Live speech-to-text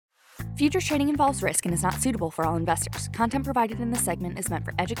Futures trading involves risk and is not suitable for all investors. Content provided in this segment is meant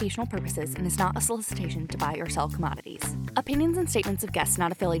for educational purposes and is not a solicitation to buy or sell commodities. Opinions and statements of guests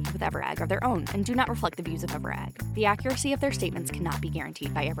not affiliated with Everag are their own and do not reflect the views of Everag. The accuracy of their statements cannot be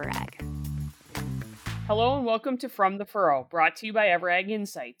guaranteed by Everag. Hello and welcome to From the Furrow, brought to you by Everag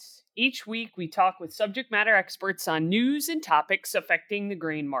Insights. Each week we talk with subject matter experts on news and topics affecting the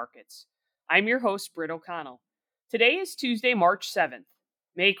grain markets. I'm your host, Britt O'Connell. Today is Tuesday, March 7th.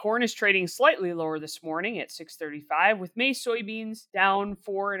 May corn is trading slightly lower this morning at $6.35, with May soybeans down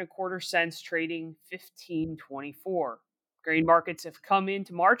 4 1/4 cents, trading $15.24. Grain markets have come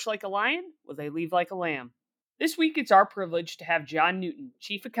into March like a lion. Will they leave like a lamb? This week, it's our privilege to have John Newton,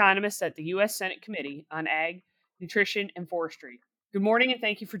 Chief Economist at the U.S. Senate Committee on Ag, Nutrition, and Forestry. Good morning, and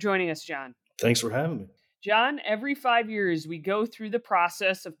thank you for joining us, John. Thanks for having me. John, every 5 years, we go through the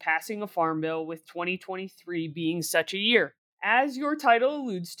process of passing a farm bill, with 2023 being such a year. As your title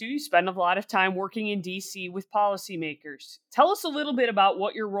alludes to, you spend a lot of time working in D.C. with policymakers. Tell us a little bit about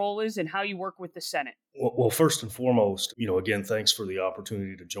what your role is and how you work with the Senate. Well, first and foremost, again, thanks for the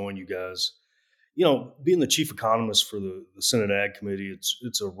opportunity to join you guys. Being the chief economist for the Senate Ag Committee,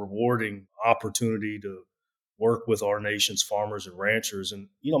 it's a rewarding opportunity to work with our nation's farmers and ranchers. And,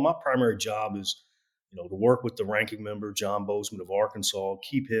 my primary job is, to work with the ranking member, John Bozeman of Arkansas,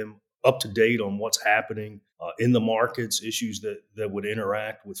 keep him up to date on what's happening in the markets, issues that would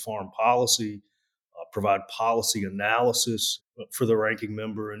interact with foreign policy, provide policy analysis for the ranking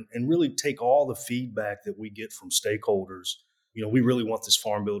member, and really take all the feedback that we get from stakeholders. We really want this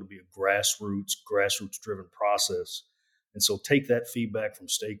farm bill to be a grassroots-driven process. And so take that feedback from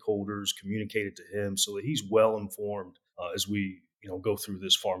stakeholders, communicate it to him so that he's well informed as we go through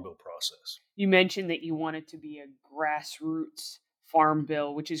this farm bill process. You mentioned that you want it to be a grassroots farm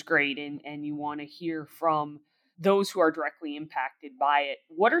bill, which is great, and you want to hear from those who are directly impacted by it.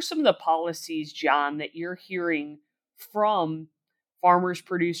 What are some of the policies, John, that you're hearing from farmers,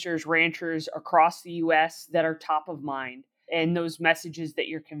 producers, ranchers across the U.S. that are top of mind, and those messages that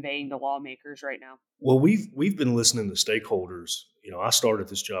you're conveying to lawmakers right now? Well, we've been listening to stakeholders. I started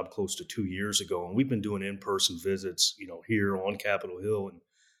this job close to 2 years ago, and we've been doing in-person visits, here on Capitol Hill. And,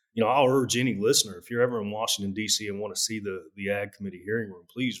 I'll urge any listener, if you're ever in Washington, D.C. and want to see the Ag Committee hearing room,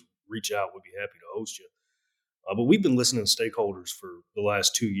 please reach out. We'd be happy to host you. But we've been listening to stakeholders for the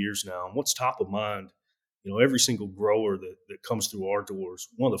last 2 years now. And what's top of mind, every single grower that comes through our doors,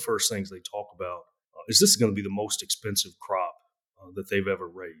 one of the first things they talk about is this is going to be the most expensive crop that they've ever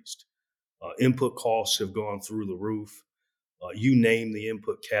raised. Input costs have gone through the roof. You name the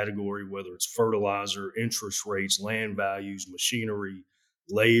input category, whether it's fertilizer, interest rates, land values, machinery,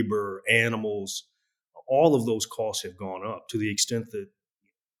 labor, animals, all of those costs have gone up to the extent that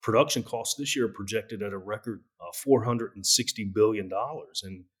production costs this year are projected at a record $460 billion.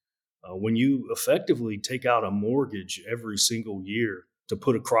 And when you effectively take out a mortgage every single year to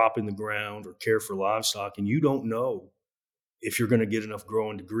put a crop in the ground or care for livestock, and you don't know if you're going to get enough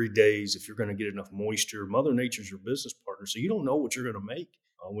growing degree days, if you're going to get enough moisture, Mother Nature's your business partner. So you don't know what you're going to make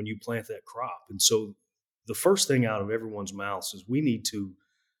when you plant that crop. And so the first thing out of everyone's mouths is we need to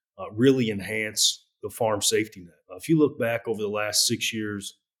really enhance the farm safety net. If you look back over the last 6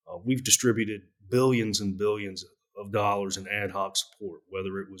 years, we've distributed billions and billions of dollars in ad hoc support,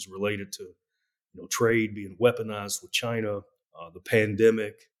 whether it was related to trade being weaponized with China, the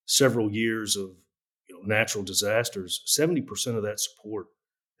pandemic, several years of natural disasters. 70% of that support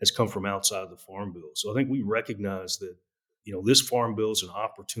has come from outside the farm bill. So I think we recognize that this farm bill is an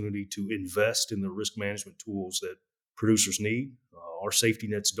opportunity to invest in the risk management tools that producers need. Our safety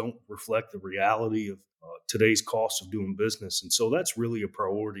nets don't reflect the reality of today's cost of doing business. And so that's really a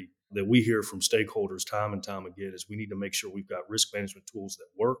priority that we hear from stakeholders time and time again, is we need to make sure we've got risk management tools that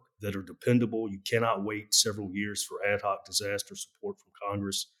work, that are dependable. You cannot wait several years for ad hoc disaster support from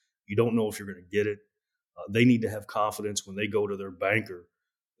Congress. You don't know if you're going to get it. They need to have confidence when they go to their banker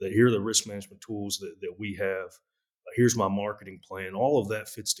that here are the risk management tools that we have. Here's my marketing plan. All of that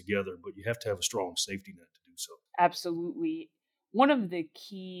fits together, but you have to have a strong safety net to do so. Absolutely. One of the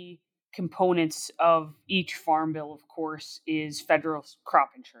key components of each farm bill, of course, is federal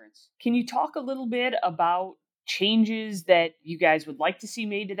crop insurance. Can you talk a little bit about changes that you guys would like to see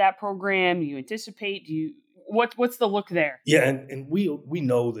made to that program? You anticipate? What's the look there? Yeah, and we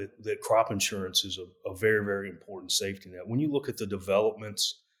know that crop insurance is a very, very important safety net. When you look at the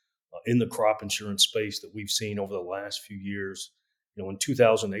developments in the crop insurance space that we've seen over the last few years, in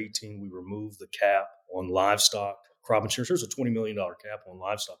 2018, we removed the cap on livestock crop insurance. There's a $20 million cap on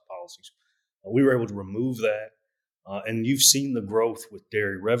livestock policies. We were able to remove that. And you've seen the growth with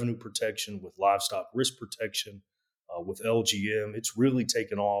dairy revenue protection, with livestock risk protection, with LGM. It's really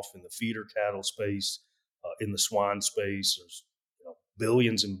taken off in the feeder cattle space, in the swine space. There's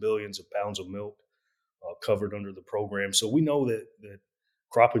billions and billions of pounds of milk covered under the program. So we know that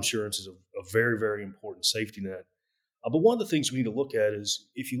crop insurance is a very, very important safety net. But one of the things we need to look at is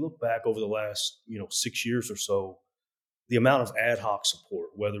if you look back over the last 6 years or so, the amount of ad hoc support,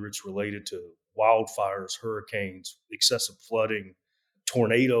 whether it's related to wildfires, hurricanes, excessive flooding,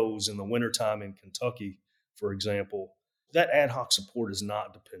 tornadoes in the wintertime in Kentucky, for example, that ad hoc support is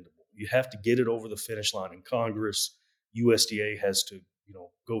not dependable. You have to get it over the finish line in Congress. USDA has to,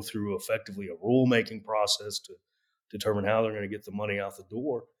 go through effectively a rulemaking process to determine how they're going to get the money out the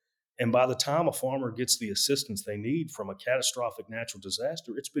door. And by the time a farmer gets the assistance they need from a catastrophic natural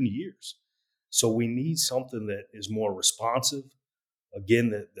disaster, it's been years. So we need something that is more responsive, again,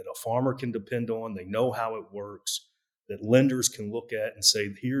 that a farmer can depend on. They know how it works, that lenders can look at and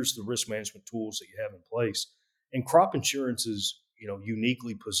say, here's the risk management tools that you have in place. And crop insurance is,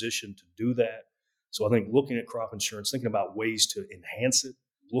 uniquely positioned to do that. So I think looking at crop insurance, thinking about ways to enhance it,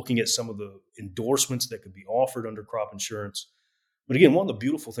 looking at some of the endorsements that could be offered under crop insurance. But again, one of the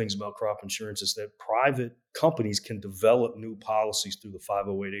beautiful things about crop insurance is that private companies can develop new policies through the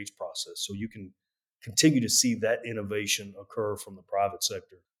 508H process. So you can continue to see that innovation occur from the private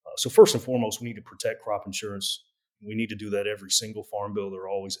sector. So first and foremost, we need to protect crop insurance. We need to do that every single farm bill. There are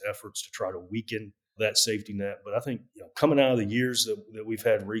always efforts to try to weaken that safety net. But I think coming out of the years that we've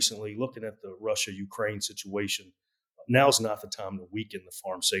had recently, looking at the Russia-Ukraine situation, now's not the time to weaken the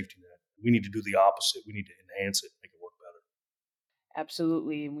farm safety net. We need to do the opposite. We need to enhance it, make it work better.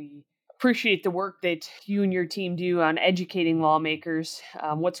 Absolutely. And we appreciate the work that you and your team do on educating lawmakers,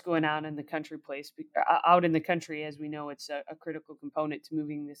 what's going on in the out in the country. As we know, it's a critical component to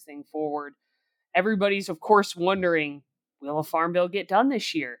moving this thing forward. Everybody's, of course, wondering, will a farm bill get done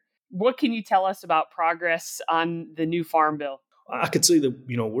this year? What can you tell us about progress on the new farm bill? I could say that,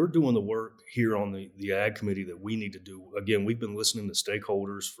 we're doing the work here on the Ag Committee that we need to do. Again, we've been listening to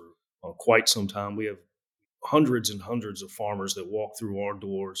stakeholders for quite some time. We have hundreds and hundreds of farmers that walk through our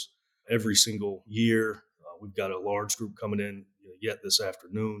doors every single year. We've got a large group coming in yet this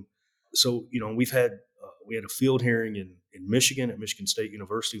afternoon. So, we had a field hearing in Michigan at Michigan State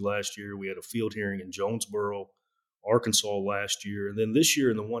University last year. We had a field hearing in Jonesboro, Arkansas last year. And then this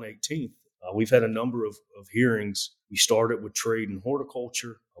year in the 118th, we've had a number of hearings. We started with trade and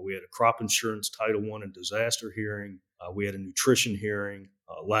horticulture. We had a crop insurance Title I and disaster hearing. We had a nutrition hearing.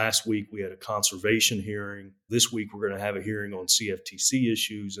 Last week, we had a conservation hearing. This week, we're going to have a hearing on CFTC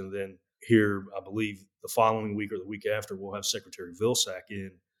issues. And then here, I believe the following week or the week after, we'll have Secretary Vilsack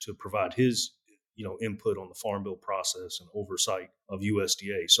in to provide his input on the farm bill process and oversight of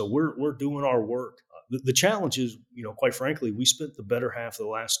USDA. So we're doing our work. The challenge is, quite frankly, we spent the better half of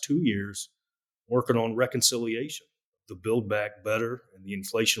the last 2 years working on reconciliation, the Build Back Better and the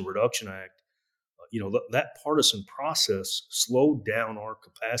Inflation Reduction Act. That partisan process slowed down our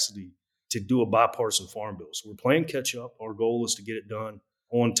capacity to do a bipartisan farm bill. So we're playing catch up. Our goal is to get it done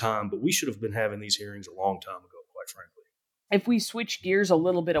on time, but we should have been having these hearings a long time ago, quite frankly. If we switch gears a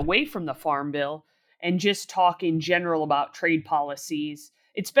little bit away from the farm bill and just talk in general about trade policies,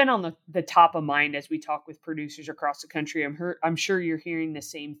 it's been on the top of mind as we talk with producers across the country. I'm sure you're hearing the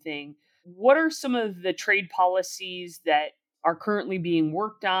same thing. What are some of the trade policies that are currently being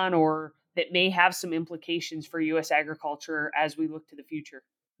worked on or that may have some implications for U.S. agriculture as we look to the future?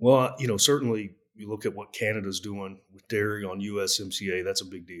 Well, certainly you look at what Canada's doing with dairy on USMCA, that's a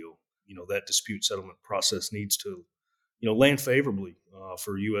big deal. That dispute settlement process needs to land favorably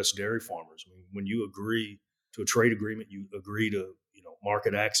for U.S. dairy farmers. I mean, when you agree to a trade agreement, you agree to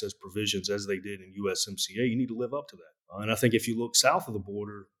market access provisions as they did in USMCA. You need to live up to that. And I think if you look south of the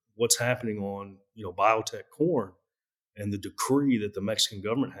border, what's happening on biotech corn and the decree that the Mexican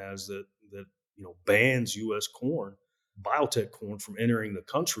government has that bans U.S. corn, biotech corn, from entering the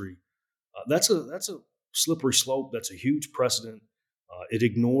country, that's a slippery slope. That's a huge precedent. It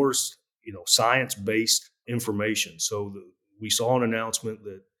ignores science-based information. So we saw an announcement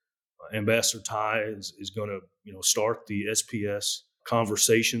that Ambassador Tai is going to start the SPS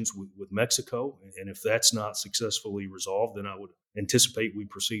conversations with Mexico, and if that's not successfully resolved, then I would anticipate we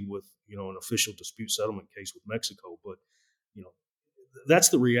proceed with an official dispute settlement case with Mexico. But that's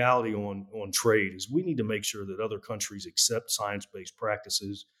the reality on trade, is we need to make sure that other countries accept science-based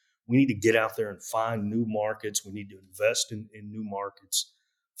practices. We need to get out there and find new markets. We need to invest in new markets.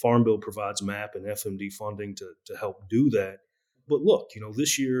 Farm Bill provides MAP and FMD funding to help do that. But look,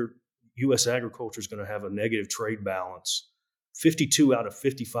 this year, U.S. agriculture is going to have a negative trade balance. 52 out of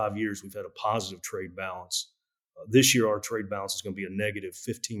 55 years, we've had a positive trade balance. This year, our trade balance is going to be a negative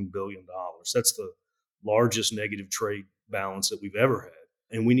 $15 billion. That's the largest negative trade balance that we've ever had.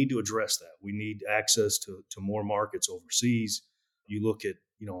 And we need to address that. We need access to more markets overseas. You look at,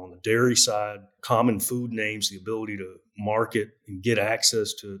 on the dairy side, common food names, the ability to market and get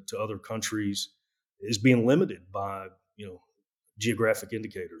access to other countries is being limited by, geographic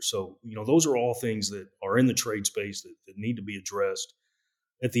indicators. So, those are all things that are in the trade space that need to be addressed.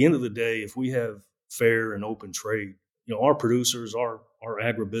 At the end of the day, if we have fair and open trade, our producers, our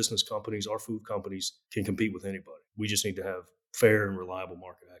agribusiness companies, our food companies can compete with anybody. We just need to have fair and reliable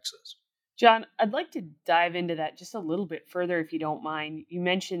market access. John, I'd like to dive into that just a little bit further, if you don't mind. You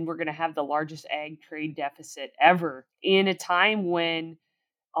mentioned we're going to have the largest ag trade deficit ever in a time when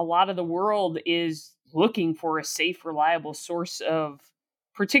a lot of the world is looking for a safe, reliable source of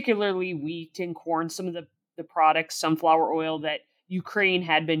particularly wheat and corn, some of the products, sunflower oil that Ukraine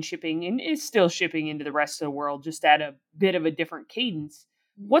had been shipping and is still shipping into the rest of the world, just at a bit of a different cadence.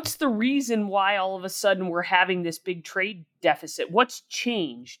 What's the reason why all of a sudden we're having this big trade deficit? What's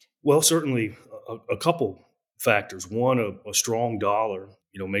changed? Well, certainly a couple factors. One, a strong dollar,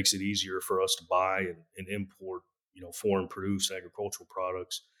 makes it easier for us to buy and import, foreign produced agricultural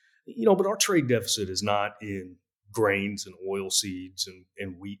products. But our trade deficit is not in grains and oil seeds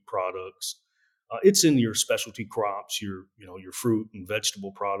and wheat products. It's in your specialty crops, your fruit and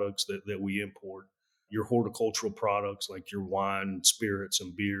vegetable products that we import, your horticultural products like your wine, spirits,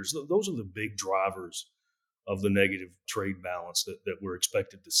 and beers. Those are the big drivers of the negative trade balance that we're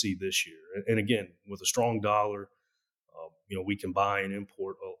expected to see this year. And again, with a strong dollar, we can buy and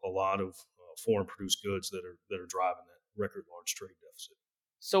import a lot of foreign produced goods that are driving that record large trade deficit.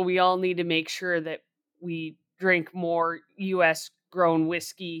 So we all need to make sure that we drink more U.S. grown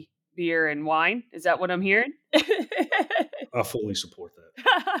whiskey, beer, and wine. Is that what I'm hearing? I fully support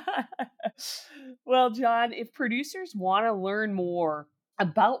that. Well, John, if producers want to learn more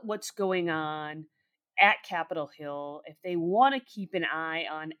about what's going on at Capitol Hill, if they want to keep an eye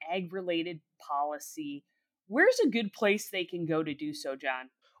on ag-related policy, where's a good place they can go to do so, John?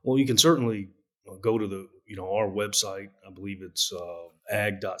 Well, you can certainly go to our website. I believe it's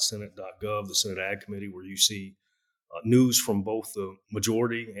ag.senate.gov, the Senate Ag Committee, where you see news from both the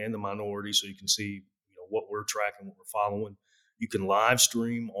majority and the minority, so you can see what we're tracking, what we're following. You can live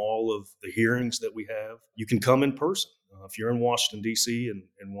stream all of the hearings that we have. You can come in person. If you're in Washington, D.C.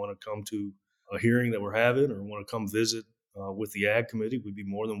 and want to come to a hearing that we're having or want to come visit with the Ag Committee, we'd be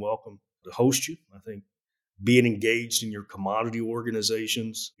more than welcome to host you. I think being engaged in your commodity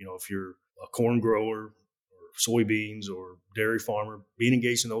organizations, if you're a corn grower or soybeans or dairy farmer, being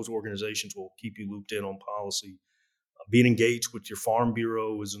engaged in those organizations will keep you looped in on policy. Being engaged with your Farm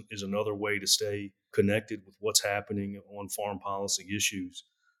Bureau is another way to stay connected with what's happening on farm policy issues.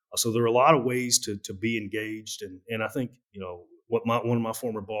 So there are a lot of ways to be engaged. And I think, what one of my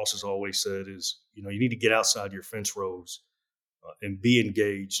former bosses always said is, you need to get outside your fence rows and be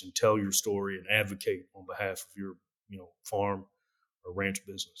engaged and tell your story and advocate on behalf of your, farm or ranch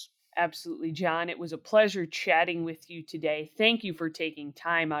business. Absolutely, John. It was a pleasure chatting with you today. Thank you for taking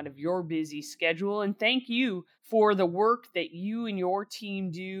time out of your busy schedule. And thank you for the work that you and your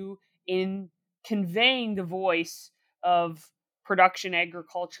team do in conveying the voice of production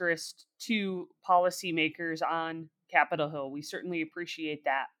agriculturists to policymakers on Capitol Hill. We certainly appreciate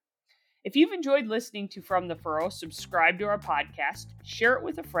that. If you've enjoyed listening to From the Furrow, subscribe to our podcast, share it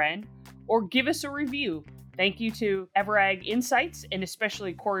with a friend, or give us a review. Thank you to EverAg Insights, and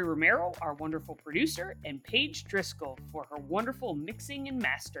especially Corey Romero, our wonderful producer, and Paige Driscoll for her wonderful mixing and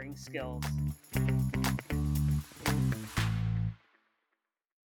mastering skills.